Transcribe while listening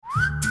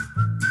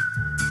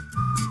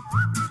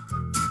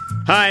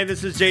Hi,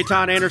 this is J.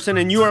 Todd Anderson,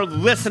 and you are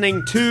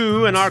listening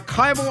to an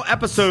archival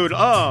episode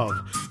of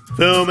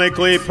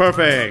Filmically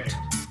Perfect.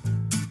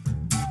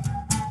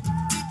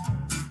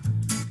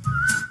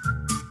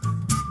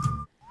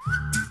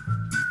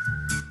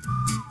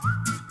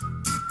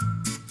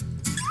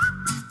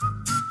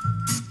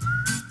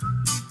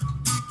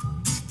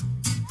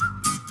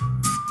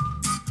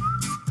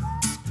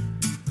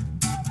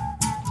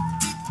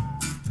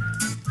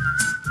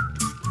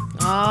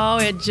 Oh,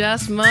 it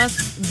just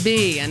must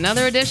be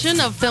another edition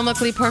of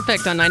Filmically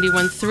Perfect on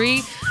 91.3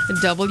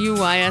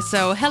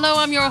 WYSO. Hello,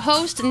 I'm your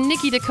host,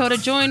 Nikki Dakota,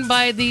 joined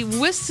by the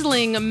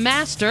whistling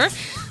master,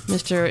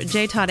 Mr.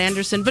 J. Todd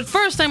Anderson. But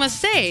first, I must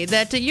say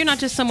that you're not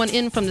just someone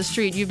in from the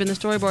street. You've been the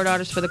storyboard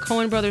artist for the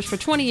Coen brothers for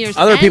 20 years.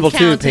 Other people,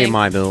 counting. too, pay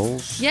my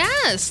bills.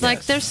 Yes,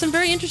 like there's some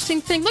very interesting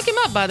things. Look him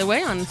up, by the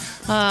way, on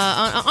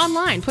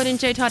online. Put in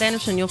J. Todd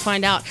Anderson. You'll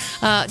find out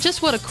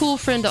just what a cool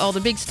friend to all the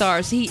big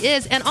stars he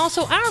is. And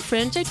also our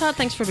friend, J. Todd,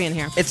 thanks for being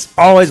here. It's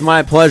always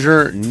my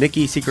pleasure,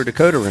 Nikki Secret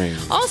Dakota Ring.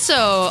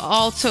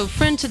 Also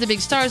friend to the big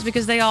stars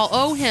because they all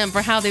owe him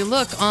for how they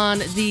look on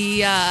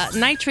the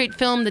nitrate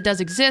film that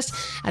does exist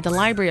at the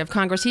Library of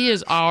Congress. He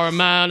is our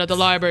man at the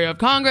Library of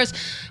Congress.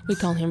 We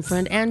call him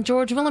friend. And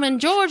George Willeman.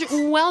 George,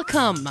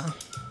 welcome.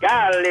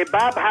 Golly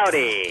Bob,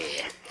 howdy.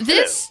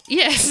 This,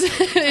 yes,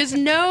 is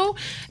no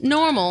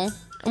normal,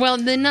 well,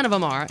 none of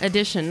them are,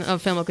 edition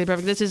of Filmically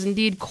Perfect. This is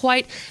indeed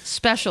quite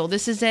special.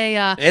 This is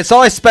a... It's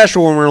always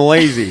special when we're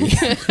lazy.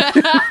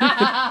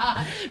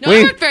 I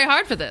worked very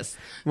hard for this.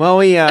 Well,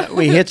 we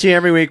hit you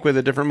every week with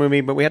a different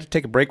movie, but we had to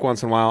take a break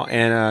once in a while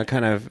and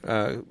kind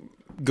of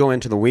go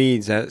into the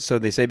weeds, so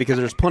they say, because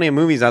there's plenty of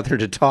movies out there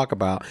to talk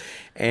about.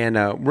 And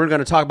we're going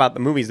to talk about the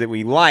movies that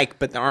we like,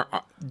 but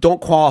don't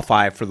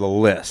qualify for the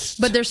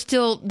list. But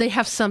they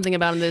have something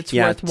about them that's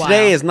worthwhile.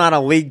 Today is not a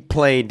league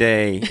play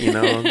day, you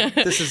know.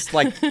 This is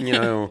like,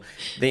 the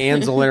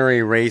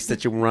ancillary race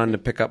that you run to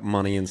pick up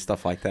money and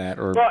stuff like that.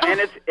 And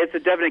it's a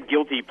definite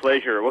guilty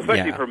pleasure, well,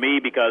 especially for me,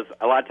 because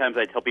a lot of times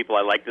I tell people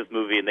I like this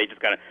movie, and they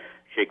just kind of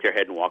shake their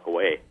head and walk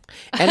away.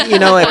 And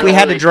if we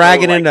had to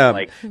drag it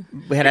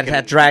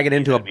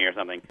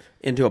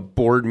into a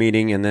board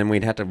meeting, and then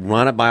we'd have to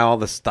run it by all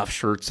the stuff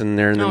shirts in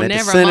there, and then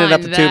they'd send it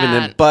up the tube, and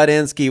then Bud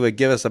Insky would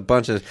give us a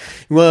bunch of,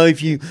 well,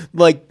 if you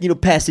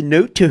pass a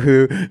note to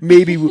her,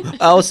 maybe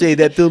I'll say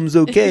that film's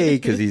okay,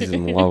 because he's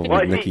in love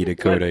with Nikki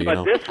Dakota.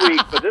 But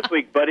this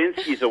week, Bud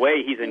Insky's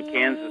away. He's in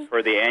Kansas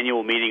for the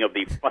annual meeting of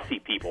the Fussy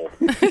People,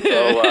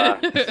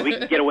 so we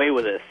can get away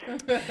with this.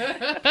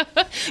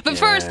 But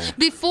first,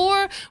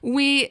 before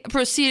we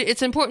proceed,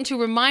 it's important to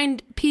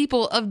remind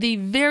people of the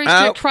very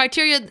strict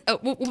criteria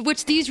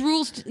which these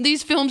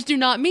films do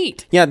not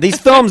meet. Yeah, these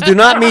films do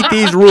not meet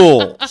these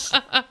rules.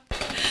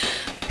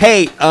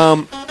 Hey,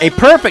 a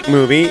perfect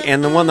movie,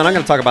 and the one that I'm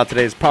going to talk about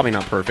today is probably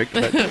not perfect,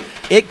 but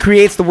it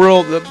creates the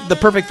world. The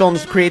perfect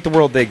films create the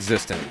world they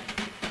exist in.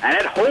 And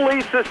it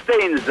wholly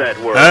sustains that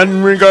world.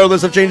 And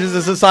regardless of changes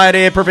in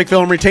society, a perfect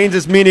film retains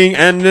its meaning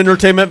and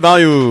entertainment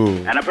value.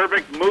 And a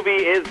perfect movie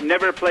is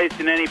never placed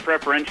in any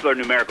preferential or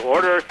numerical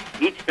order.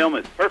 Each film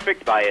is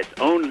perfect by its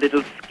own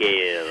little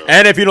scale.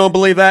 And if you don't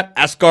believe that,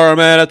 ask our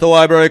man at the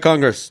Library of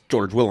Congress,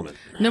 George Willeman.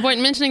 No point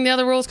in mentioning the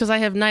other rules because I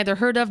have neither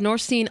heard of nor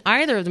seen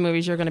either of the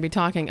movies you're going to be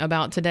talking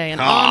about today. And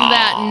on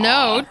that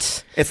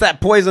note... It's that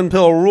poison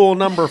pill rule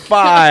number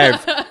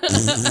 5.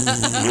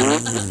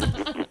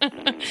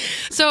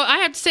 So I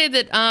have to say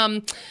that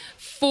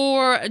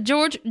for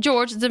George,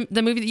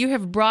 the movie that you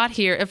have brought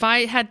here, if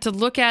I had to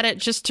look at it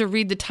just to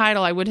read the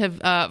title, I would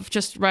have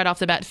just right off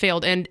the bat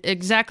failed. And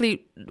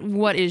exactly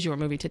what is your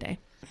movie today?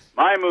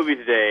 My movie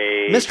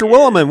today... Mr.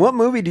 Willeman, what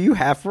movie do you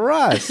have for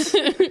us?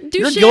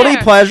 Your share. guilty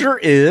pleasure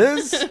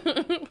is...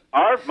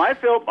 My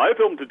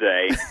film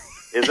today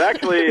is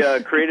actually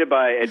created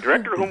by a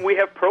director whom we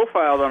have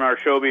profiled on our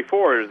show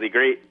before, the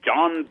great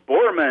John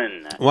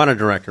Boorman. What a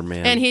director,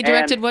 man. And he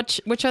directed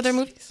which other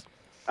movies?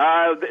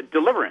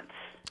 Deliverance.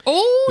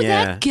 Oh,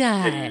 Yeah. that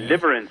guy.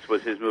 Deliverance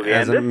was his movie.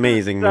 That's an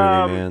amazing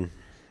movie, man.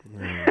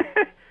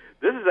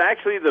 This is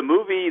actually the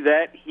movie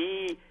that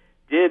he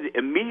did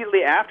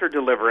immediately after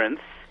Deliverance.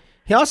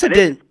 He also and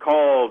did... It's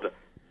called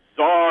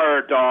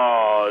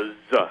Zardoz.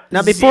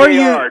 Now, before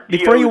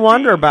you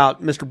wonder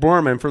about Mr.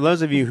 Boorman, for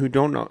those of you who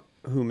don't know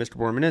who Mr.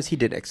 Boorman is, he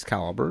did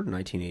Excalibur,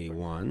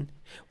 1981.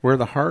 Where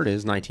the Heart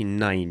Is,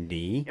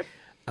 1990. Yep.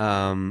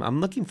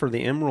 I'm looking for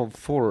the Emerald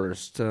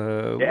Forest.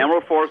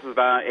 Emerald Forest was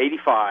about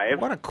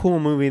 85. What a cool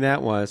movie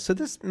that was. So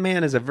this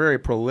man is a very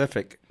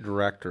prolific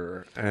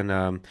director.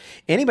 And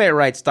anybody that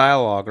writes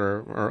dialogue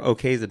or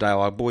okays the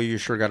dialogue, boy, you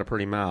sure got a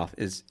pretty mouth,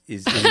 is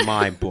in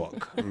my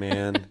book,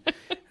 man.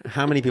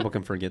 How many people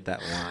can forget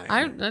that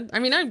line? I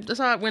mean, I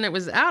saw it when it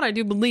was out, I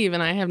do believe,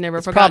 and I have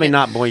never forgotten probably it.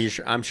 not, boy, you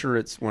sure. I'm sure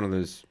it's one of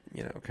those,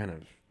 kind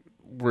of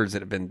words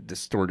that have been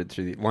distorted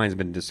through the lines have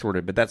been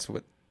distorted, but that's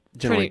what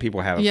generally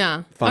people have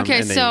fun.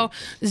 Okay, so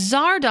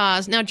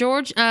Zardoz. Now,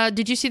 George,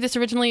 did you see this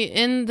originally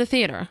in the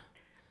theater?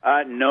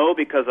 No,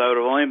 because I would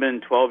have only been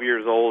 12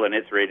 years old, and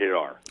it's rated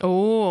R.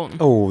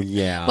 Oh,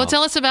 yeah. Well,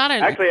 tell us about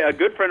it. Actually, a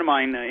good friend of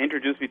mine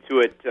introduced me to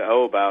it,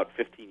 about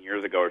 15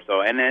 years ago or so,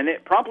 and then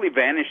it promptly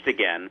vanished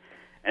again,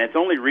 and it's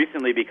only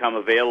recently become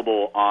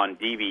available on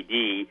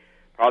DVD,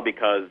 probably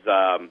because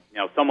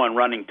someone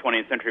running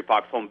 20th Century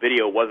Fox Home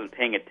Video wasn't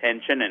paying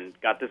attention and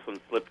got this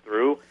one slipped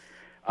through.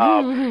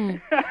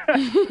 But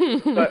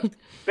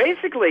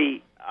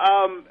basically...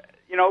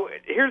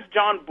 here's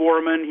John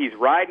Boorman. He's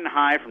riding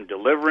high from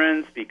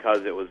Deliverance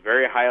because it was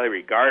very highly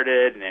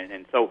regarded.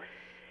 And so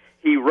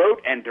he wrote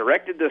and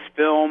directed this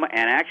film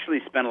and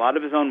actually spent a lot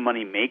of his own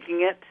money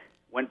making it.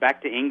 Went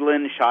back to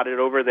England, shot it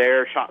over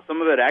there, shot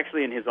some of it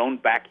actually in his own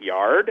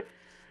backyard.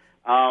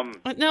 No,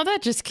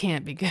 that just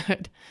can't be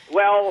good.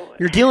 Well...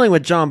 You're dealing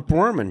with John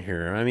Boorman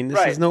here. I mean,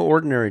 this is no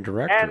ordinary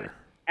director.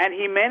 And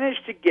he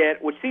managed to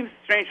get, which seems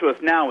strange to us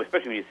now,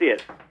 especially when you see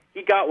it,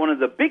 he got one of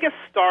the biggest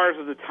stars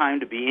of the time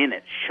to be in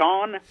it,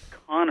 Sean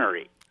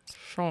Connery.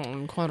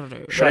 Sean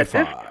Connery. But at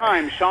this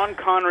time, Sean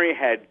Connery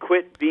had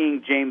quit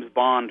being James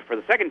Bond for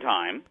the second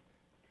time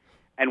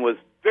and was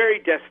very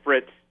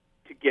desperate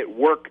to get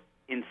work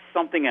in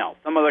something else,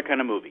 some other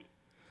kind of movie.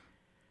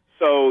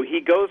 So he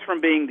goes from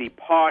being the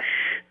posh,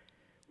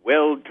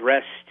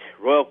 well-dressed,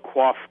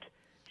 royal-coiffed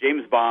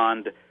James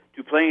Bond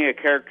to playing a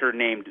character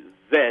named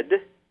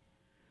Zed.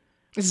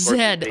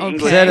 Zed, okay.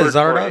 Zed is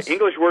Zardoz?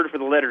 English word for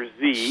the letter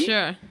Z.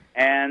 Sure.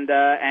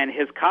 And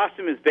his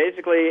costume is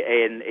basically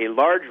a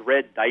large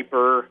red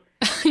diaper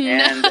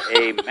and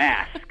a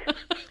mask.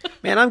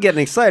 Man, I'm getting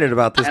excited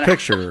about this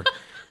picture.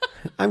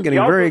 I'm getting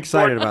very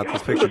excited about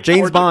this picture.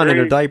 James Bond in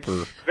a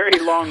diaper. Very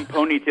long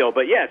ponytail,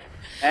 but yes.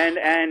 And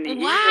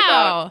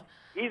wow.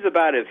 He's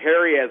about as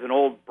hairy as an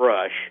old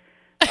brush.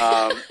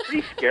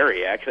 Pretty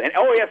scary, actually. And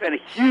and a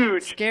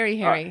huge... Scary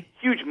hairy.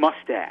 Huge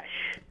mustache.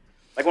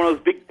 Like one of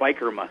those big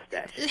biker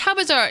mustaches. How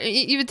bizarre.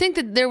 You would think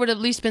that there would have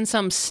at least been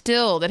some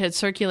still that had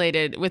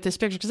circulated with this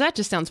picture, because that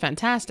just sounds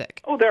fantastic.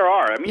 Oh, there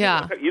are. I mean,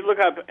 yeah. you look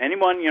up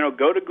anyone,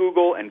 go to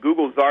Google and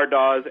Google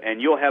Zardoz,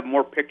 and you'll have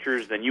more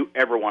pictures than you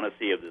ever want to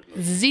see of this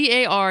movie.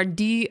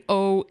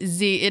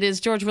 Zardoz. It is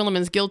George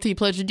Williman's guilty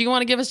pleasure. Do you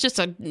want to give us just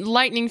a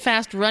lightning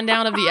fast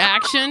rundown of the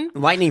action?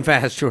 Lightning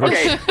fast, George.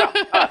 Okay.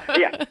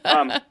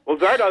 Well,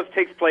 Zardoz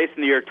takes place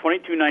in the year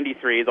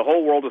 2293. The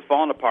whole world has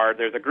fallen apart.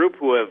 There's a group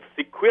who have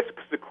sequestered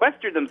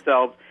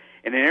themselves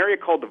in an area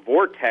called the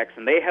Vortex,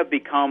 and they have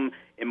become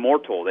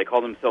immortal. They call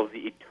themselves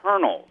the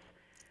Eternals.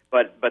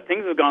 But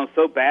things have gone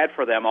so bad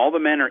for them. All the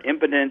men are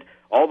impotent.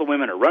 All the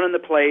women are running the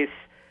place.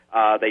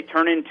 They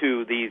turn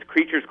into these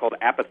creatures called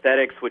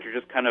apathetics, which are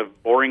just kind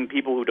of boring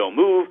people who don't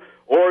move,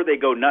 or they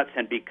go nuts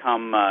and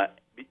become and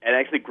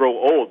actually grow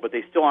old, but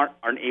they still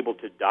aren't able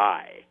to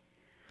die.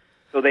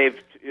 So they've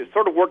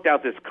sort of worked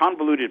out this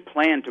convoluted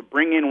plan to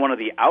bring in one of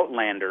the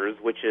Outlanders,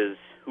 which is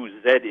who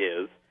Zed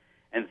is.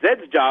 And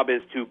Zed's job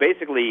is to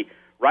basically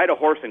ride a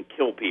horse and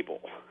kill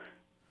people.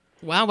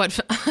 Wow, what?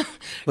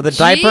 With a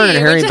diaper and a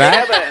hairy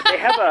back?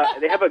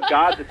 They have a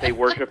god that they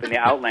worship in the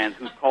Outlands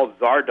who's called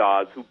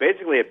Zardoz, who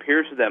basically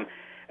appears to them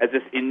as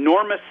this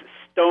enormous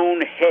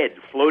stone head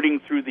floating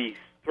through the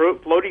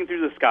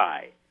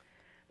sky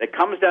that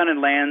comes down and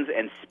lands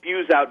and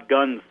spews out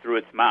guns through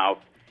its mouth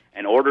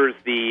and orders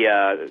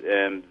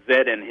the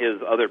Zed and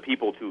his other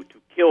people to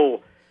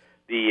kill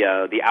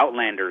the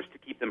Outlanders to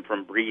keep them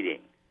from breeding.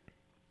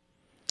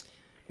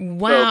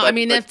 Wow,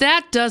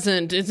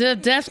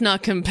 if that's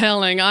not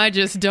compelling, I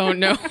just don't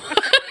know.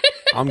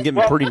 I'm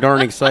getting pretty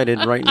darn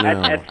excited right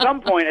now. At some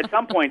point,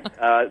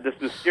 this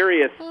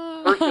mysterious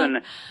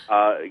person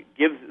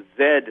gives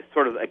Zed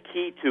sort of a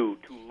key to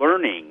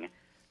learning,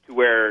 to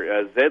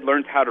where Zed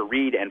learns how to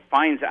read and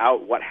finds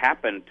out what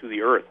happened to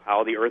the Earth,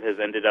 how the Earth has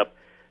ended up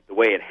the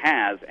way it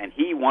has, and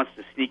he wants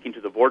to sneak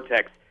into the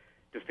Vortex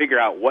to figure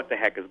out what the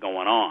heck is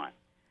going on.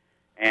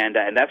 And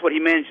that's what he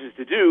manages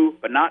to do,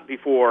 but not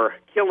before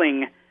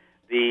killing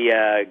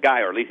the guy,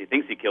 or at least he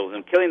thinks he kills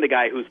him, killing the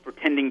guy who's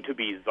pretending to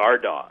be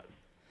Zardoz.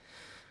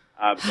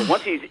 So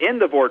once he's in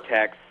the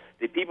Vortex,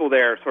 the people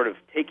there sort of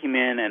take him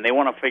in, and they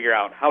want to figure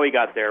out how he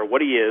got there,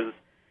 what he is,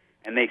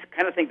 and they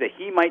kind of think that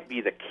he might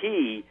be the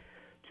key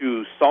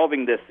to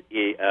solving this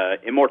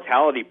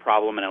immortality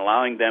problem and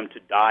allowing them to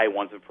die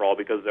once and for all,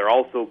 because they're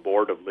all so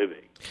bored of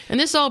living. And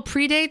this all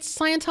predates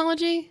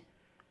Scientology?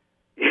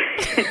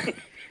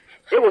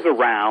 It was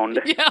around.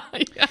 Yeah.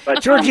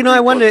 But George, I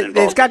wonder,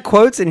 it's got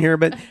quotes in here,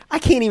 but I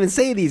can't even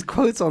say these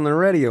quotes on the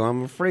radio.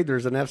 I'm afraid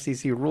there's an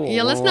FCC rule.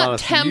 Yeah, let's not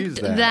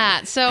tempt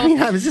that. So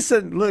I was just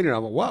looking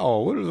at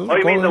wow, what is this? Oh,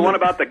 you mean the one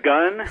about the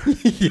gun?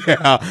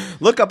 Yeah.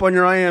 Look up on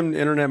your IM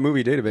Internet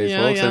Movie Database,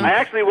 folks. Yeah. I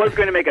actually was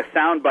going to make a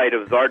soundbite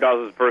of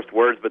Zardoz's first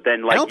words, but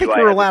then I don't think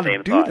we're allowed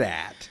to do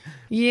that.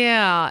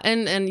 Yeah,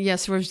 and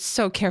yes, we're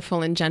so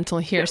careful and gentle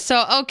here.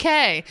 So,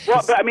 okay.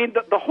 Well, but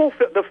the whole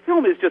the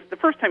film is just, the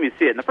first time you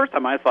see it, and the first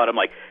time I saw it, I'm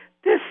like,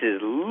 this is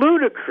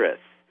ludicrous.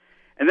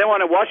 And then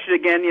when I watched it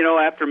again,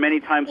 after many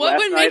times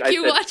last night, I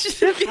said, watch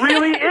it this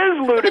really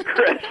is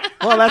ludicrous.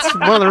 Well, that's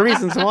one of the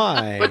reasons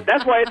why. But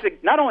that's why it's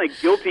not only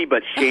guilty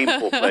but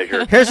shameful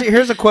pleasure.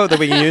 Here's a quote that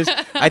we can use.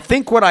 I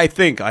think what I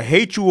think. I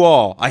hate you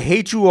all. I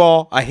hate you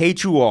all. I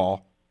hate you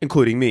all,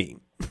 including me.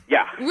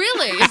 Yeah.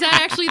 Really? Is that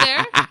actually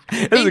there?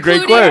 This is a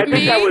great quote. I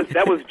think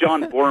that was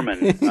John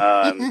Borman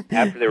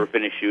after they were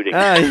finished shooting.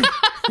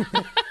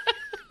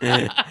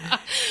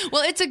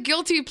 Well, it's a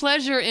guilty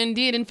pleasure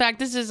indeed. In fact,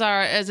 this is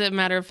as a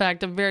matter of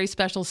fact, a very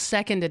special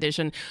second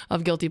edition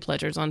of Guilty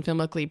Pleasures on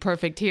Filmically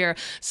Perfect here.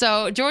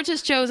 So George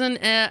has chosen,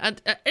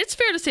 it's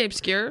fair to say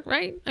obscure,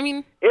 right? I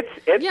mean... It's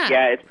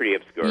pretty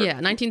obscure.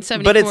 Yeah,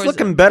 1974. But it's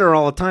looking better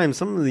all the time.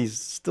 Some of these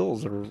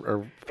stills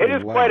are it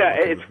is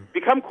it's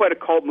become quite a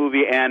cult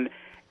movie, and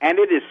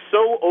it is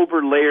so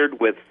overlayered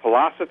with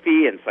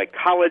philosophy and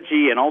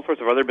psychology and all sorts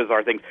of other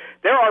bizarre things.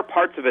 There are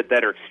parts of it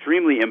that are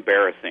extremely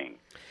embarrassing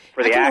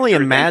for the actors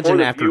and for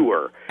the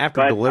viewer.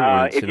 After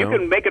Deliverance, if you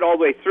can make it all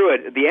the way through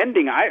it, the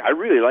ending, I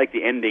really like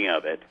the ending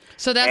of it.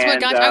 So that's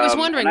what got you. I was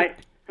wondering.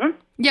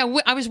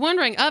 I was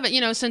wondering of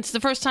it, since the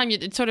first time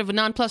it's sort of a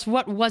nonplus,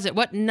 what was it?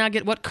 What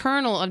nugget, what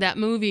kernel of that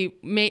movie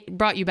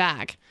brought you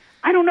back?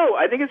 I don't know.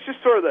 I think it's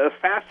just sort of the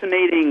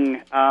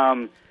fascinating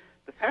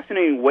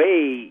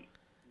way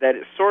that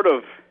it's sort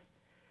of,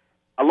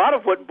 a lot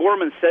of what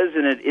Borman says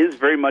in it is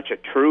very much a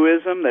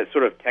truism, that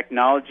sort of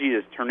technology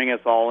is turning us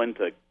all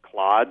into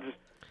clods.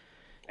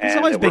 It's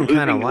always been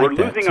kind of like that,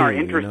 we're losing our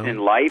interest in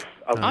life.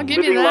 I'll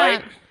give you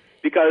that. Life,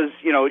 because,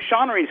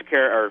 Connery's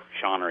character,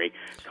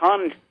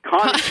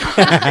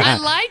 I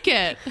like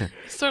it.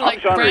 Sort of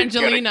like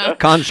Brangelina.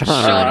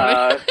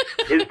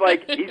 He's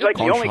like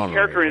the only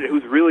character in it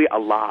who's really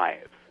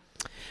alive.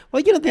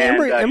 Well, the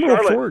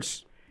Emerald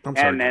Force.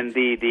 And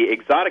the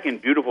exotic and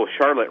beautiful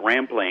Charlotte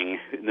Rampling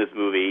in this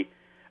movie,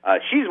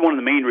 she's one of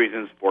the main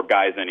reasons for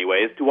guys,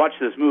 anyways, to watch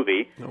this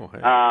movie. Oh,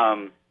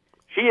 hey.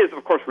 She is,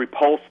 of course,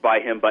 repulsed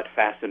by him, but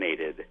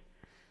fascinated.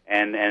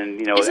 And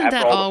Isn't after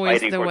all the always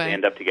fighting, the of course, way? they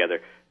end up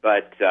together.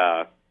 But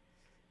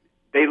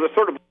they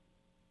sort of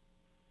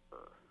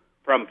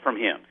from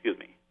him. Excuse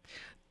me.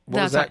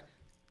 What was that?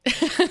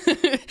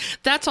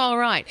 That's all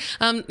right.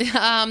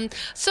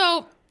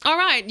 So. All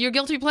right, your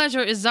guilty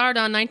pleasure is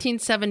Zardon,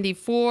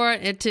 1974.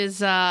 It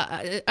is.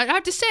 I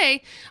have to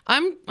say,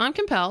 I'm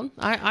compelled.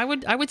 I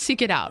would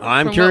seek it out.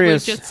 I'm from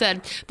curious. What we've just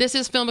said. This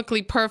is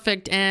Filmically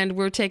Perfect, and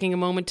we're taking a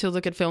moment to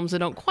look at films that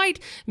don't quite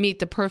meet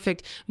the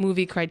perfect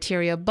movie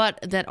criteria, but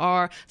that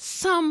are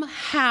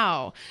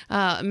somehow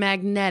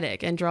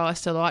magnetic and draw us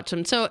to watch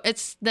them. So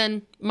it's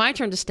then my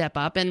turn to step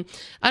up, and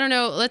I don't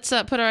know. Let's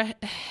put our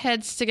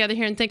heads together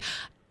here and think.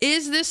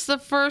 Is this the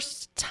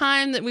first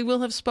time that we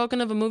will have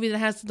spoken of a movie that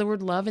has the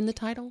word love in the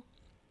title?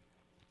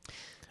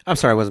 I'm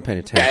sorry, I wasn't paying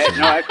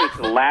attention. No, actually, it's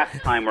the last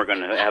time we're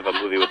going to have a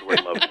movie with the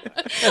word love.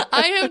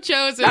 I have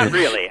chosen... Not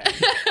really.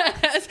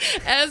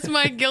 as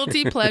my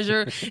guilty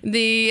pleasure,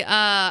 the,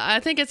 I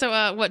think it's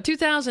a,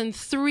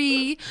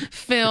 2003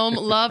 film,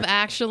 Love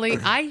Actually.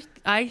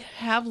 I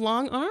have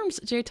long arms,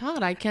 J.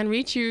 Todd. I can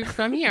reach you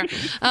from here.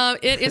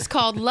 It is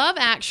called Love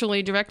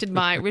Actually, directed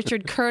by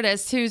Richard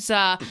Curtis, who's,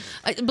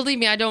 believe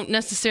me, I don't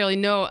necessarily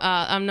know,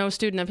 I'm no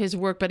student of his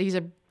work, but he's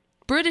a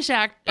British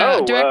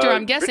director,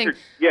 I'm guessing.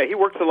 Richard, he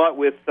works a lot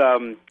with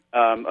the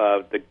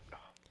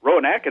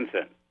Rowan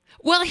Atkinson.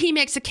 Well, he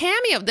makes a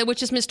cameo,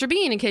 which is Mr.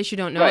 Bean, in case you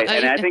don't know. Right,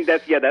 and I think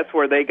that's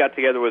where they got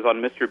together, was on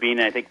Mr. Bean,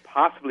 and I think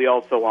possibly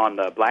also on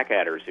the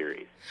Blackadder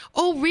series.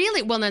 Oh,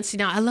 really? Well, then, see,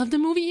 now I love the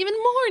movie even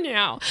more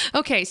now.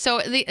 Okay,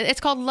 so it's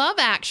called Love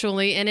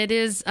Actually, and it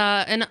is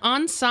an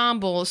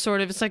ensemble,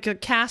 sort of. It's like a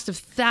cast of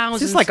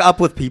thousands. Is this like Up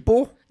with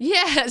People?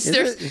 Yes,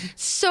 there's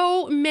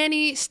so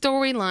many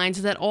storylines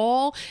that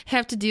all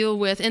have to deal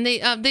with, and they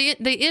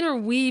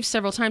interweave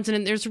several times,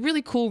 and there's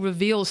really cool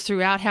reveals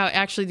throughout how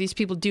actually these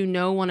people do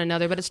know one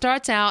another. But it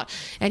starts out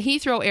at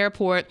Heathrow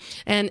Airport,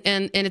 and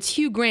it's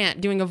Hugh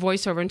Grant doing a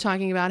voiceover and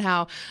talking about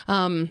how.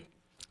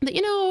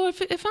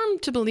 If I'm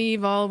to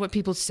believe all what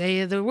people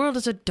say, the world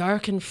is a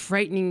dark and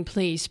frightening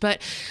place.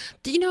 But,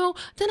 then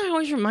I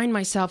always remind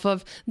myself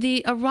of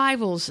the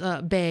arrivals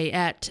bay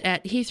at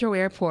Heathrow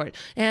Airport.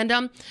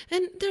 And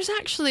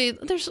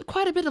there's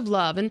quite a bit of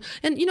love. And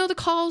the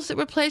calls that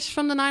were placed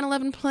from the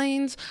 9/11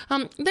 planes,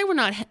 they were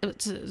not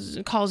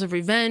calls of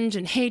revenge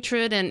and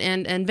hatred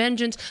and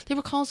vengeance. They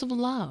were calls of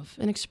love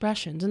and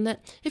expressions. And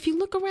that if you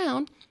look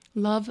around,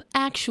 love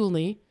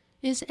actually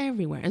is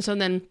everywhere. And so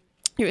then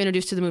you're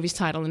introduced to the movie's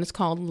title, and it's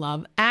called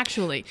Love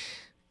Actually.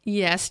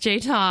 Yes, J.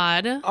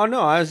 Todd. Oh,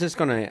 no, I was just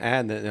going to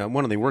add that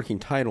one of the working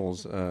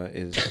titles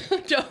is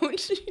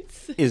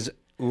is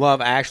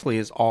Love Actually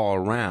is All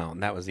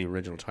Around. That was the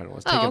original title.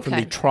 It's taken from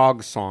the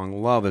Troggs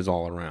song Love Is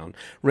All Around,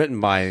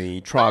 written by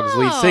the Troggs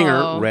lead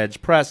singer,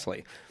 Reg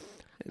Presley.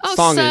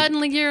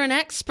 Suddenly you're an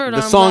expert on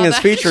the song Love is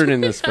featured Actually.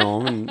 in this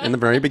film, and in the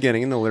very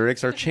beginning, the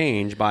lyrics are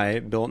changed by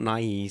Bill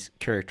Nighy's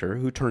character,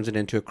 who turns it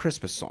into a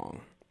Christmas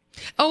song.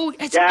 Oh,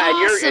 it's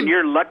awesome. And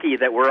you're lucky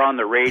that we're on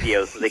the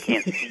radio, so they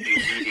can't see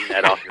you reading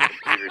that off your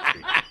computer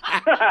screen.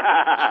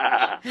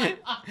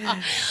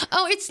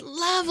 Oh, it's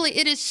lovely.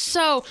 It is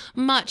so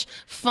much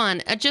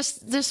fun.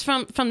 Just this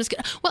from this.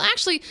 Well,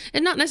 actually,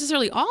 and not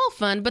necessarily all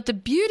fun, but the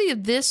beauty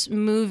of this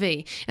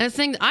movie, and the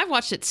thing that I've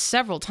watched it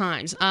several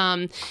times,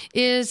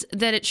 is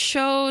that it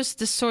shows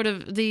the sort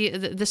of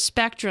the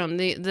spectrum,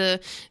 the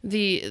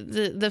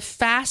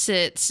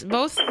facets,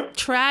 both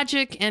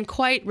tragic and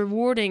quite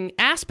rewarding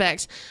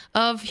aspects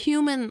of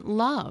human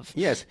love.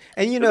 Yes,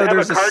 and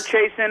there's a car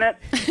chase in it.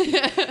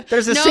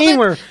 There's a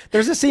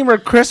scene where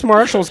Chris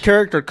Marshall's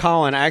character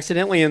Colin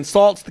accidentally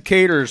insults the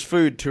caterer's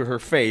food to her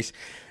face.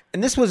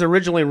 And this was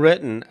originally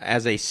written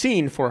as a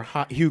scene for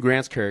Hugh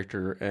Grant's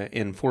character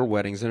in Four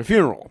Weddings and a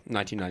Funeral,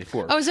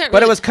 1994. Oh, is that really?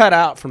 But it was cut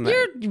out from that.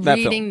 You're that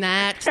reading film.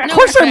 that. Of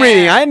course I'm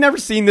reading. I had never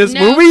seen this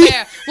No movie.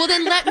 fair. Well,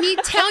 then let me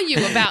tell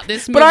you about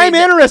this movie. But I'm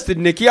interested,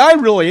 Nikki. I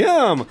really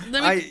am.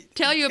 Let me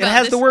tell you about it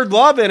has this. the word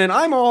love in it.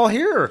 I'm all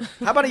here.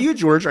 How about you,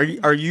 George?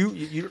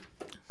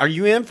 Are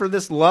you in for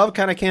this love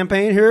kind of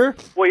campaign here?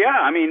 Well, yeah.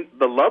 I mean,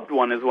 The Loved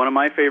One is one of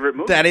my favorite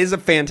movies. That is a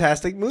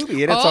fantastic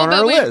movie, and it's on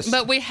our list.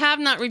 But we have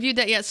not reviewed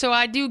that yet, so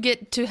I do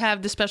get to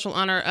have the special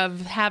honor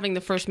of having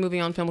the first movie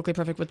on Filmically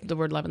Perfect with the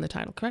word love in the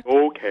title, correct?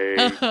 Okay.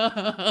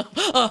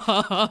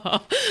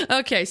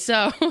 Okay,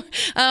 so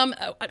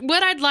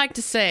what I'd like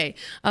to say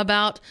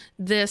about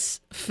this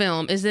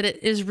film is that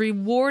it is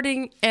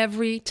rewarding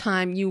every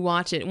time you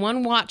watch it.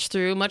 One watch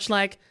through, much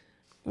like,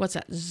 what's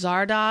that,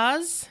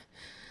 Zardoz?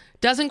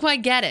 Doesn't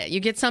quite get it. You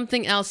get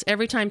something else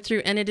every time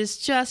through, and it is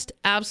just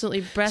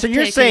absolutely breathtakingly So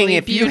you're saying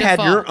if beautiful. you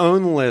had your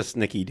own list,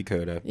 Nikki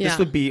Dakota, this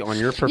would be on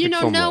your perfect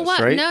film list,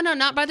 right? No,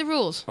 not by the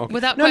rules. Okay.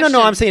 Without question.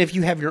 No. I'm saying if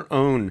you have your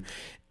own,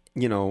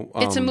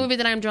 it's a movie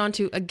that I'm drawn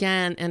to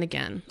again and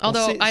again.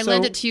 Although I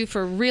lent it to you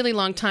for a really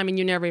long time, and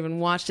you never even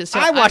watched it. So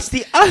I watched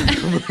the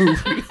other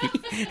movie,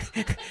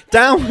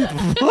 Down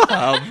with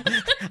Love.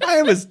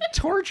 I was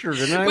tortured,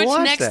 and I watched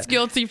Which next that.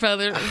 guilty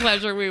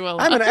pleasure we will.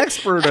 I'm an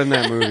expert on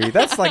that movie.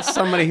 That's like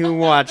somebody who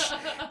watched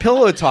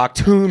Pillow Talk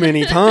too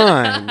many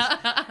times.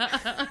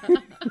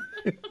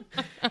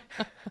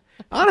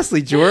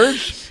 Honestly,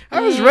 George,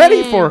 I was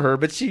ready for her,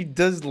 but she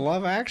does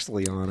Love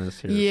Actually on us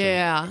here.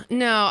 Yeah, so.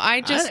 No,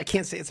 I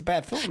can't say it's a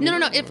bad film. No.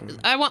 If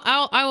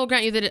I will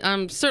grant you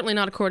that certainly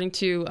not according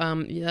to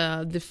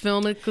the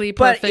Filmically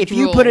Perfect But if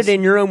you rules. put it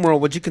in your own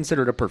world, would you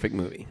consider it a perfect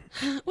movie?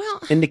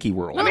 Well, in Nikki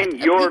world. I mean,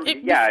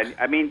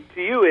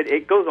 to you,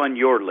 it goes on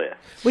your list.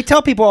 We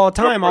tell people all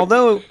the time,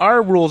 although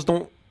our rules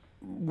don't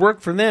work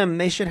for them,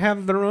 they should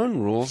have their own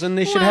rules, and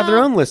they should have their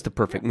own list of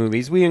perfect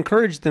movies. We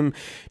encourage them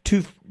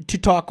to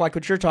talk like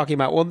what you're talking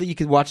about. Well, you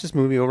could watch this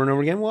movie over and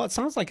over again. Well, it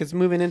sounds like it's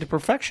moving into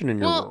perfection in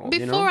your world. Well,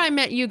 before I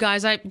met you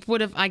guys, I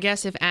would have, I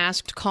guess, if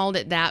asked, called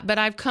it that. But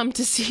I've come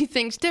to see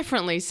things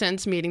differently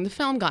since meeting the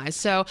film guys.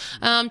 So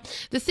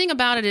the thing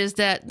about it is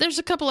that there's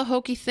a couple of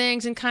hokey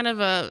things and kind of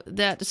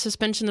that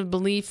suspension of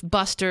belief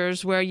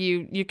busters where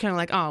you kind of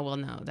like, oh, well,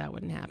 no, that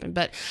wouldn't happen.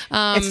 But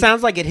it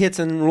sounds like it hits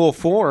in Rule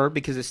 4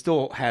 because it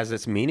still has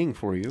its meaning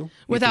for you.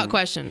 Without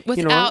question.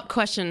 Without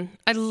question.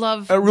 I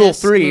love Rule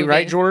 3, movie.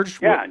 right,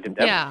 George? Yeah.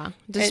 Yeah,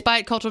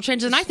 despite cultural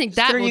changes, and I think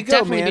that will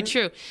definitely be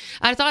true.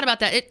 I thought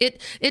about that.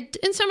 It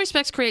in some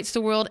respects creates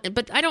the world,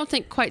 but I don't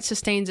think quite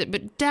sustains it.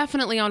 But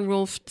definitely on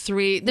Rule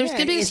 3, there's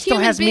going to be this still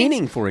human has beings.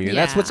 meaning for you. Yeah.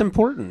 That's what's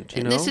important.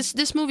 You know?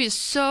 This movie is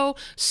so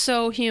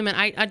human.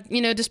 I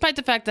despite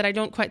the fact that I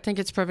don't quite think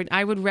it's perfect,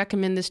 I would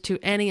recommend this to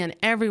any and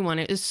everyone.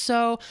 It is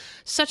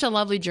such a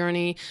lovely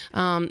journey,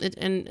 and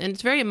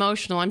it's very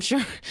emotional. I'm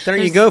sure. There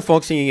you go,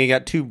 folks. You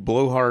got two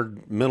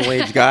blowhard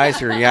middle-aged guys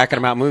here yakking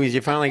about movies.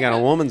 You finally got a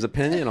woman's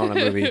opinion on a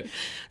movie.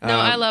 No,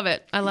 I love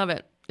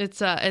it.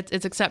 It's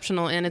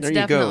exceptional, and it's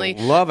definitely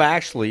go. Love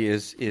Actually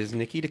is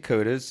Nikki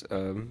Dakota's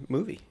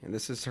movie, and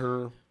this is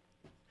her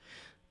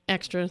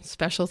extra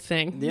special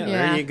thing. Yeah,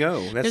 there you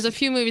go. There's a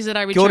few movies that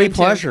I return guilty to.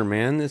 pleasure,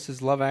 man. This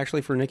is Love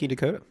Actually for Nikki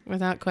Dakota,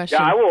 without question.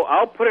 Yeah,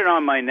 I'll put it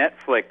on my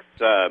Netflix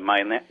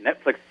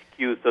Netflix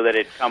queue so that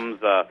it comes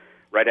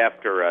right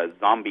after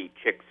Zombie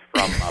Chicks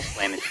from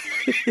Planet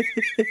T.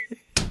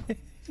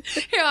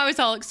 Here, I was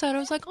all excited. I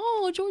was like,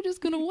 "Oh, George is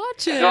going to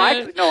watch it."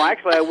 No,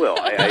 actually, I will.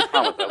 I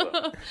promise I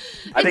will.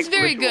 I think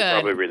very Rich good. will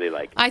probably really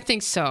like it. I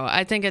think so.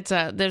 I think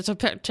there's a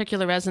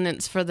particular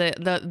resonance for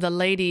the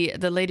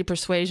lady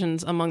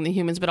persuasions among the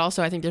humans, but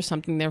also I think there's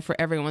something there for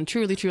everyone.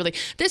 Truly.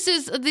 This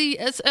is the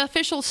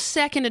official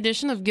second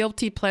edition of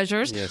Guilty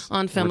Pleasures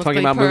on Filmically Perfect. We're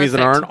talking about movies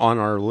that aren't on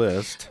our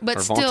list, but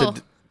our still.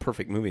 vaunted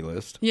perfect movie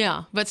list.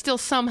 Yeah, but still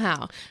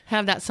somehow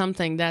have that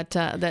something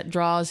that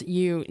draws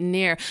you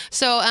near.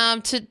 So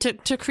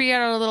to create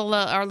our little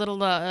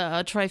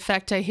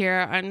trifecta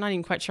here, I'm not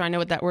even quite sure I know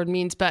what that word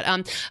means, but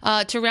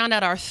to round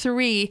out our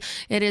 3,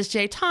 it is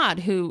Jay Todd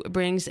who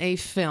brings a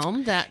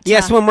film that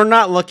yes, when we're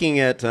not looking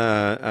at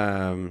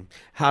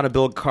how to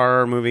build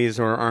car movies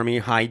or army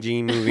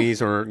hygiene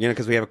movies, or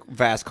because we have a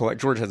vast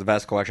George has a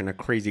vast collection of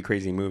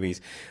crazy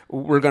movies.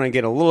 We're going to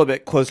get a little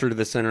bit closer to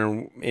the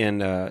center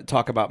and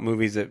talk about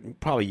movies that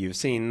probably you've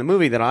seen. The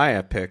movie that I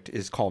have picked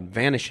is called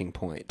Vanishing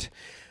Point,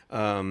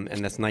 and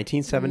that's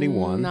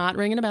 1971. Not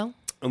ringing a bell.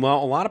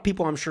 Well, a lot of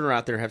people I'm sure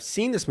out there have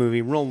seen this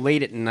movie real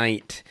late at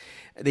night.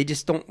 they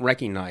just don't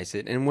recognize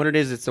it. And what it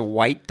is, it's a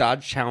white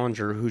Dodge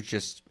Challenger who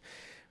just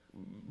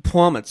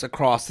plummets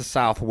across the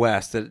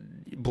Southwest at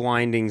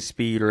blinding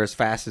speed, or as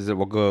fast as it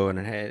will go.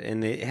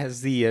 And it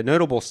has the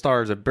notable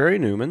stars of Barry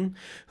Newman,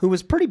 who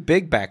was pretty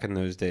big back in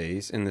those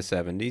days in the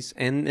 70s,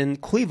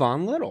 and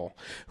Cleavon Little,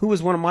 who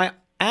was one of my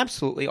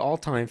absolutely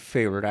all-time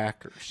favorite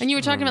actors. And you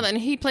were talking about that,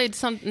 and he played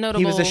some notable...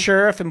 He was a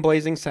sheriff in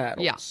Blazing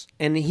Saddles. Yeah.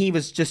 And he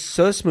was just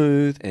so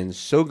smooth and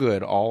so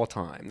good all the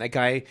time. That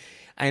guy,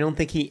 I don't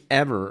think he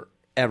ever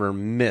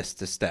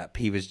missed a step.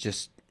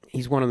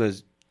 He's one of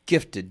those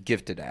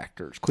gifted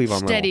actors. Cleavon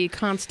Steady, Little.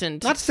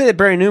 constant. Not to say that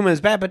Barry Newman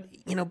is bad, but,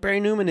 Barry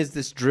Newman is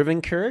this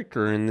driven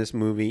character in this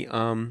movie.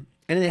 And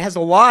it has a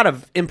lot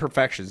of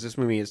imperfections. This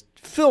movie is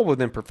filled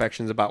with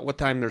imperfections about what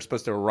time they're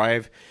supposed to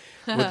arrive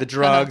with the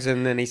drugs,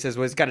 and then he says,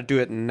 well, he's got to do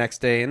it the next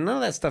day, and none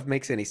of that stuff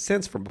makes any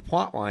sense from a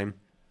plot line.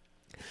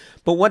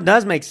 But what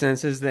does make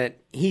sense is that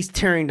he's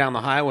tearing down the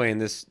highway in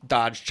this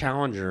Dodge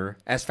Challenger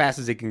as fast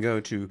as he can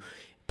go,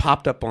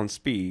 popped up on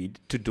speed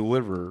to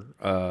deliver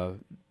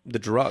the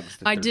drugs.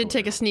 I did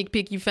take a sneak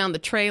peek. You found the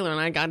trailer, and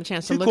I got a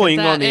chance to look cool. at You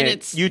can that. go on And the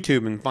it's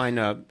YouTube and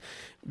find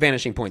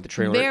Vanishing Point, the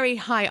trailer. very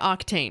high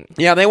octane.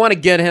 Yeah, they want to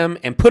get him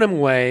and put him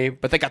away,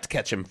 but they got to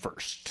catch him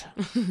first.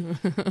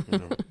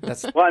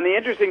 Well, and the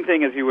interesting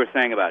thing, as you were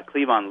saying about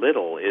Cleavon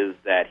Little, is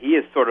that he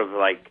is sort of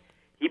like,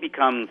 he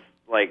becomes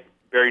like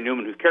Barry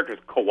Newman, whose character is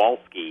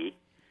Kowalski,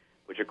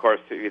 which, of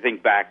course, if you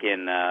think back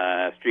in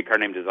Streetcar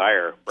Named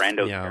Desire,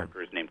 Brando's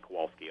character is named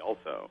Kowalski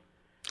also.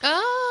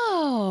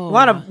 Oh. A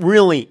lot of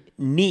really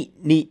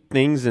neat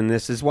things in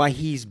this is why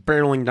he's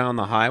barreling down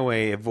the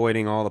highway,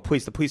 avoiding all the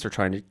police. The police are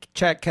trying to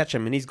catch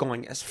him, and he's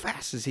going as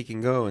fast as he can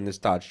go in this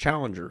Dodge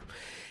Challenger.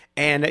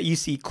 And you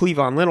see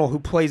Cleavon Little, who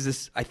plays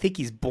this. I think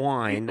he's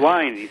blind.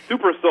 He's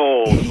Super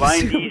Soul,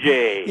 blind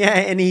DJ. Yeah,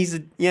 and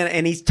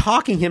he's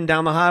talking him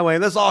down the highway.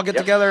 Let's all get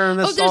together and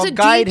let's all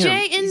guide him.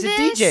 He's a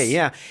DJ,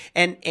 yeah.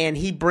 And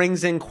he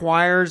brings in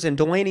choirs, and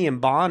Delaney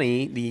and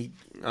Bonnie, the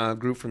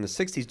group from the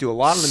 60s, do a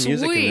lot of the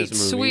music in this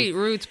movie. Sweet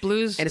roots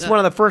blues. And it's one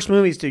of the first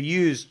movies to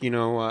use,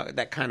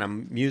 that kind of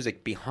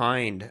music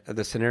behind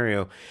the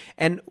scenario.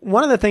 And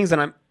one of the things that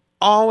I'm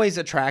always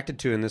attracted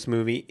to in this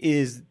movie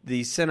is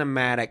the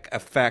cinematic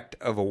effect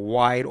of a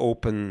wide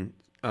open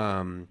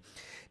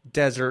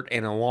desert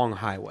and a long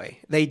highway.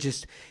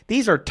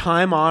 These are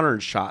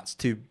time-honored shots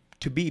to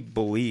be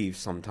believed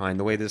sometime,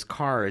 the way this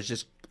car is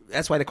just,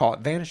 that's why they call it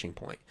Vanishing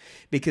Point,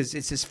 because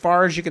it's as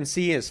far as you can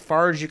see, as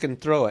far as you can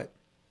throw it.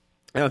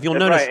 Now, if you'll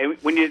notice,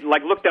 right. When you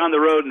look down the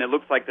road and it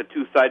looks like the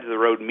two sides of the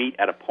road meet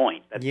at a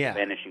point, that's the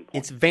vanishing point.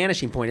 It's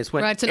vanishing point. It's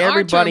what it's an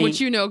everybody, art term, which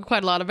you know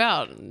quite a lot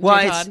about.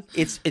 Well,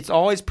 it's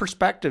always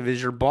perspective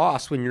is your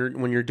boss when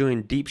you're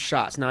doing deep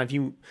shots. Now, if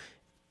you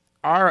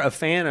are a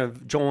fan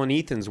of Joel and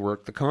Ethan's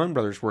work, the Coen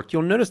brothers' work,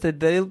 you'll notice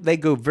that they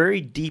go very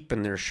deep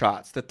in their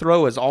shots. The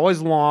throw is always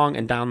long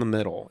and down the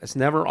middle. It's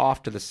never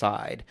off to the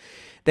side.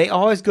 They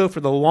always go for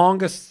the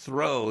longest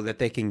throw that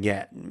they can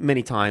get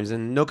many times,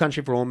 and No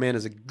Country for Old Men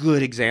is a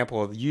good example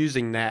of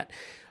using that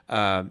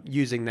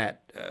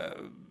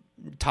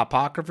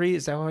topography.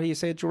 Is that how you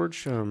say it,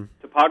 George?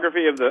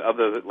 Topography of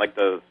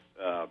the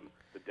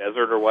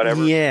desert or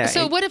whatever. Yeah.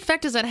 So what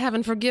effect does that have?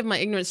 And forgive my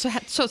ignorance.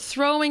 So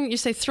throwing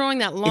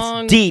that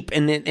long. It's deep,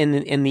 and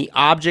the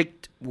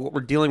object, what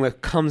we're dealing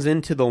with, comes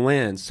into the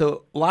lens.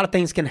 So a lot of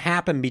things can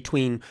happen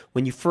between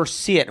when you first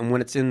see it and when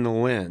it's in the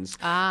lens.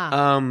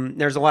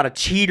 There's a lot of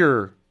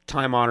cheater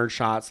time-honored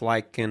shots,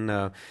 like in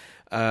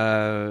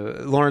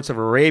Lawrence of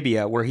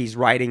Arabia, where he's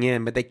riding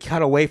in, but they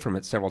cut away from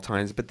it several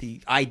times. But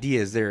the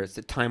idea is there. It's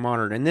the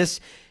time-honored. And this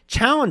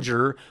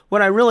Challenger,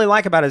 what I really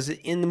like about it is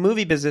in the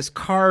movie business,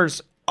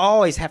 cars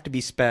always have to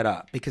be sped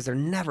up because they're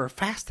never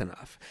fast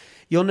enough.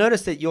 You'll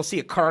notice that you'll see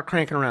a car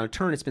cranking around a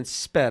turn. It's been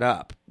sped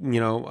up,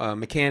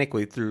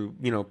 mechanically through,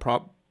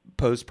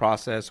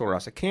 post-process or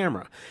else a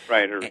camera.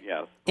 Right,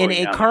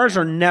 And cars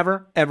are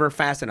never, ever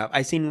fast enough.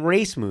 I've seen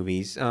race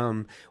movies,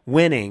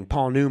 Winning,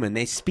 Paul Newman,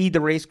 they speed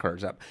the race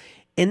cars up.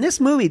 In this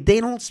movie, they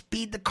don't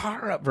speed the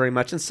car up very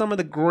much, and some of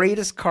the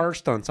greatest car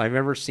stunts I've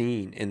ever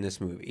seen in this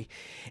movie.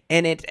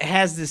 And it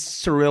has this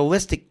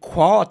surrealistic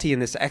quality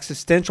and this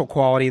existential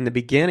quality in the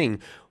beginning,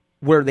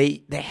 where they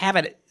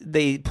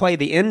play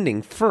the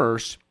ending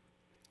first,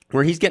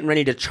 where he's getting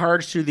ready to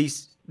charge through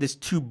these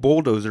two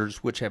bulldozers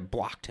which have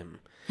blocked him.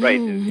 Right.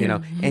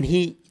 And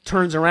he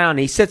turns around and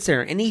he sits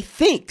there and he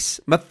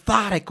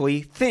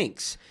methodically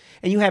thinks.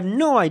 And you have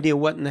no idea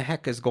what in the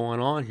heck is going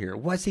on here.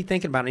 What's he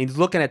thinking about? And he's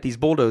looking at these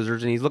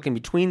bulldozers and he's looking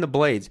between the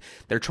blades.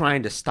 They're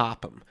trying to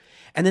stop him.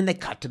 And then they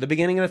cut to the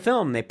beginning of the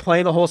film. They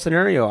play the whole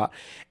scenario out.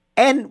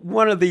 And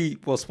one of the,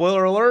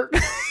 spoiler alert.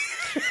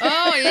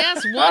 Oh,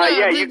 yes.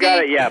 You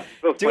got it, yeah.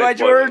 Do I,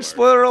 George?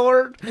 Spoiler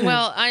alert?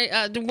 Well,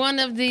 one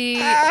of the,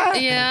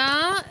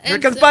 yeah. Here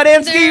comes Bud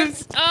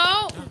Ansky.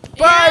 Oh. Bud.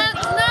 Yeah,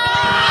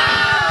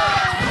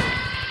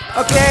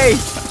 no. Okay,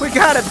 we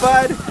got it,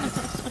 Bud.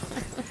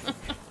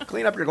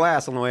 Clean up your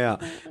glass on the way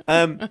out.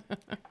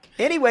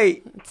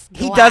 Anyway,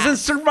 he doesn't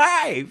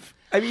survive.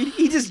 I mean,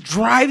 he just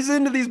drives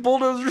into these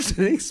bulldozers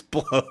and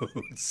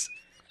explodes.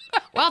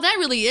 Wow, that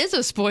really is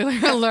a spoiler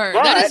alert.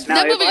 But,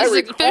 that movie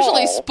is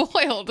officially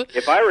spoiled.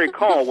 If I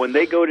recall, when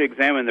they go to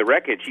examine the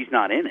wreckage, she's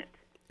not in it.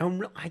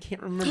 I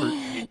can't remember.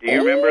 Do you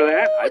remember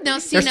that?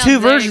 There's two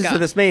versions of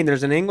this main.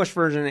 There's an English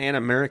version and an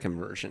American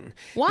version.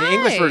 Why? The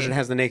English version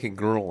has the naked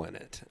girl in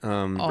it.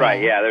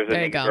 Right, yeah, there's a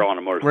naked girl on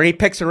a motorcycle. Where he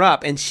picks her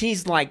up, and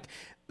she's like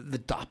the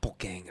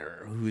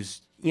doppelganger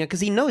who's,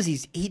 because he knows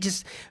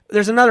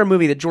there's another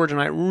movie that George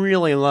and I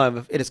really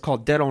love. It is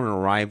called Dead on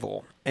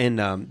Arrival. And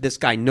this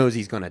guy knows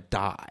he's going to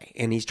die,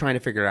 and he's trying to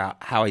figure out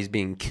how he's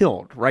being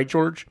killed. Right,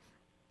 George?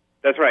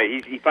 That's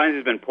right. He finds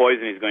he's been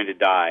poisoned, he's going to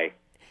die.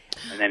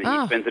 And then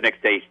he spends the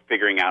next day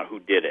figuring out who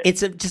did it.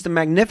 It's just a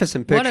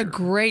magnificent picture. What a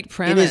great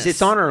premise. It is.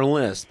 It's on our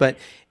list. But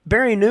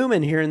Barry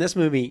Newman here in this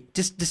movie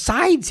just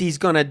decides he's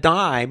going to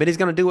die, but he's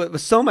going to do it with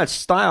so much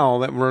style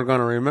that we're going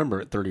to remember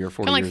it 30 or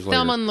 40 years later. Kind of like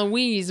Thelma and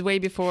Louise way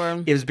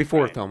before. It was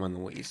before Thelma and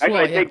Louise.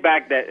 Actually, I take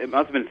back that it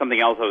must have been something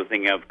else I was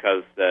thinking of,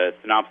 because the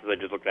synopsis I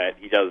just looked at,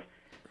 he does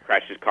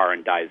crash his car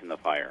and dies in the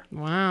fire.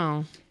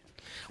 Wow.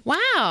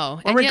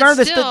 Well,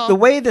 regardless, the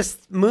way this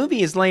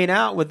movie is laid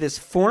out with this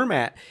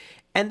format,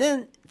 and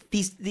then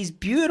these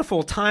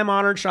beautiful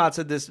time-honored shots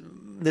of this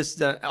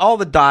all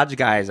the Dodge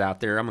guys out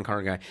there, I'm a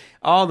car guy,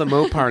 all the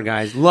Mopar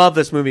guys love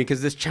this movie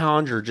because this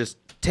Challenger just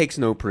takes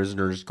no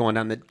prisoners going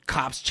down. The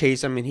cops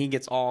chase him, and he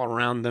gets all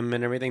around them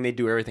and everything. They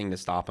do everything to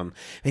stop him.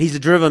 And he's a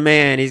driven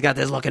man. He's got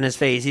this look in his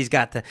face.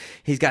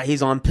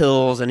 He's on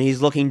pills, and he's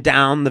looking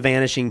down the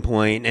vanishing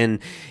point, and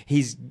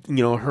he's,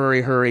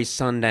 hurry,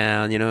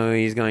 sundown.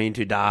 He's going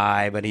to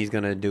die, but he's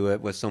going to do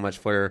it with so much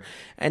flair.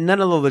 And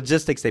none of the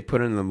logistics they put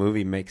into the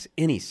movie makes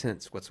any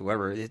sense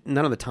whatsoever.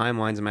 None of the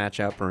timelines match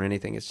up or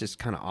anything. It's just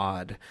kind of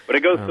odd. But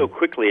it goes so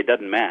quickly, it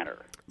doesn't matter.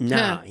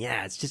 No,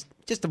 yeah, it's just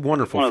a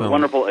wonderful film.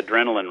 One of those wonderful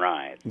adrenaline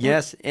rides.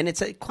 Yes, and it's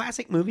a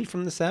classic movie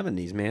from the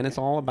 70s, man. It's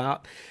all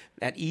about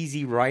that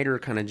Easy Rider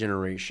kind of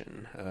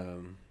generation.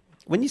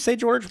 When you say,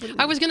 George?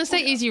 I was going to say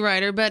Easy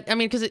Rider, but I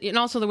mean, and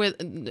also the way,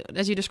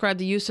 as you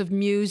described, the use of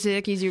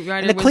music, Easy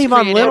Rider. And the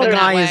Cleavon Little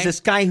guy is this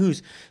guy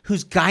who's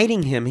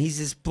guiding him. He's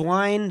this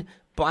blind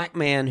black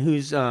man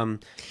who's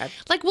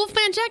like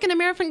Wolfman Jack in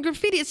American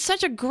Graffiti. It's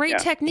such a great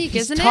technique,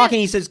 isn't it? He's talking.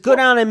 He says, "Go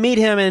down and meet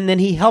him," and then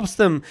he helps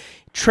them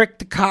trick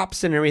the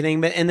cops and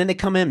everything. And then they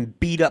come in and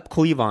beat up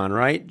Cleavon,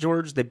 right,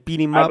 George? They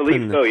beat him up. I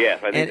believe so.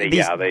 Yes, I think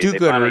they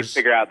finally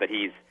figure out that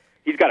he's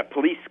got a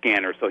police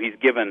scanner, so he's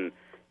given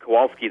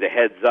Kowalski the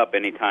heads up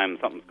anytime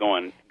something's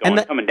coming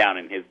down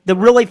in his. The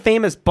really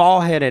famous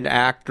ball-headed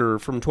actor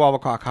from 12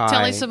 O'Clock High.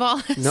 Telly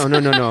Savalas.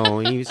 No.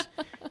 He's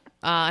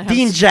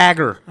Dean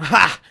Jagger.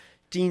 Ha!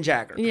 Dean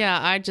Jagger. Yeah,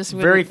 I just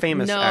wouldn't very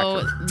famous know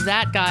actor.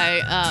 That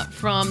guy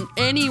from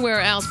anywhere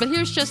else. But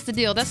here's just the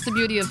deal. That's the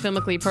beauty of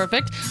Filmically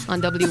Perfect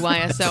on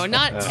WYSO.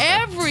 Not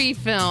every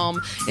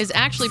film is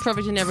actually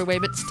perfect in every way,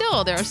 but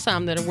still there are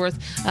some that are worth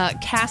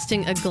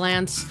casting a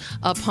glance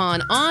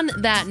upon. On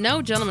that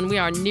note, gentlemen, we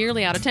are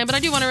nearly out of time, but I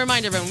do want to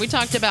remind everyone, we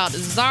talked about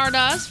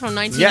Zardoz from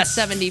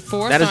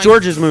 1974. Yes, that is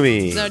George's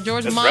movie.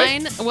 George,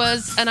 mine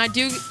was, and I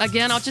do,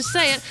 again, I'll just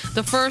say it,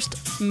 the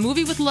first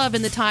movie with love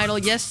in the title.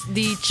 Yes,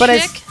 the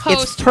chick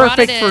host. It's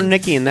perfect for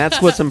Nikki, and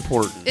that's what's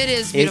important. It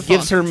is beautiful. It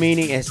gives her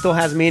meaning. It still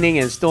has meaning,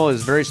 and it still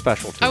is very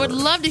special to her. I would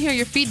love to hear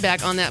your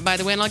feedback on that, by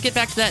the way, and I'll get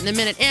back to that in a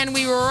minute. And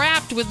we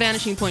wrapped with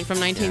Vanishing Point from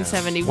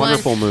 1971.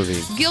 Wonderful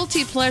movie.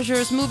 Guilty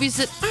pleasures, movies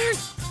that aren't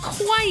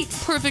quite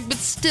perfect, but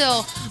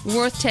still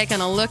worth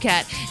taking a look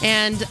at.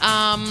 And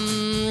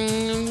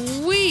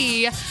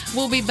we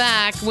will be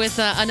back with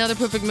another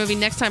perfect movie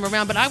next time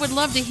around. But I would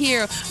love to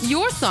hear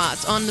your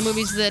thoughts on the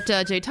movies that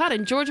J. Todd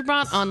and George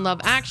brought on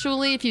Love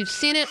Actually. If you've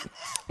seen it,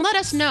 let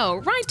us know.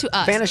 Write to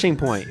us. Vanishing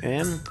Point,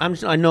 man.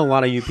 I know a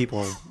lot of you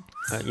people.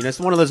 It's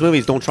one of those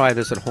movies. Don't try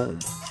this at home.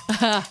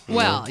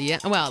 Well,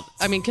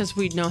 I mean, because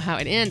we know how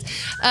it ends.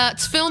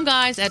 It's Film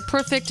Guys at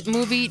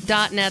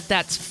perfectmovie.net.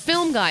 That's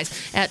Film Guys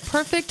at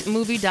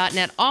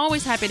perfectmovie.net.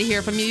 Always happy to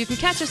hear from you. You can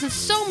catch us in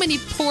so many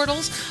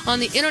portals on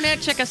the internet.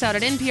 Check us out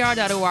at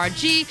npr.org.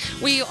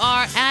 We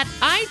are at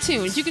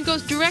iTunes. You can go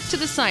direct to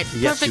the site,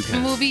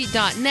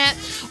 perfectmovie.net,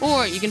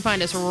 or you can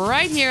find us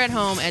right here at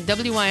home at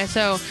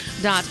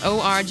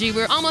wyso.org.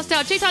 We're almost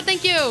out. J. Todd,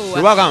 thank you.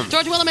 You're welcome.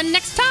 George Williman,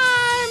 next time.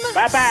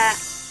 Bye-bye.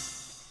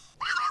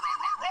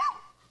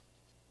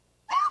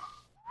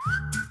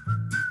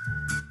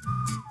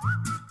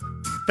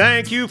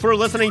 Thank you for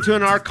listening to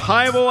an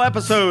archival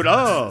episode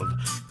of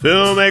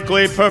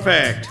Filmically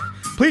Perfect.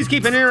 Please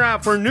keep an ear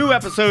out for new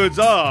episodes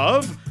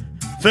of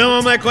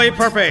Filmically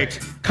Perfect,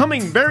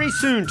 coming very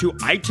soon to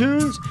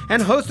iTunes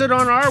and hosted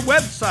on our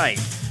website,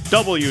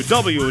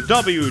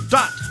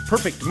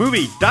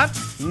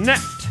 www.perfectmovie.net.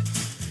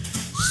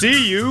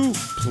 See you,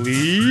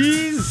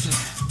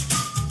 please.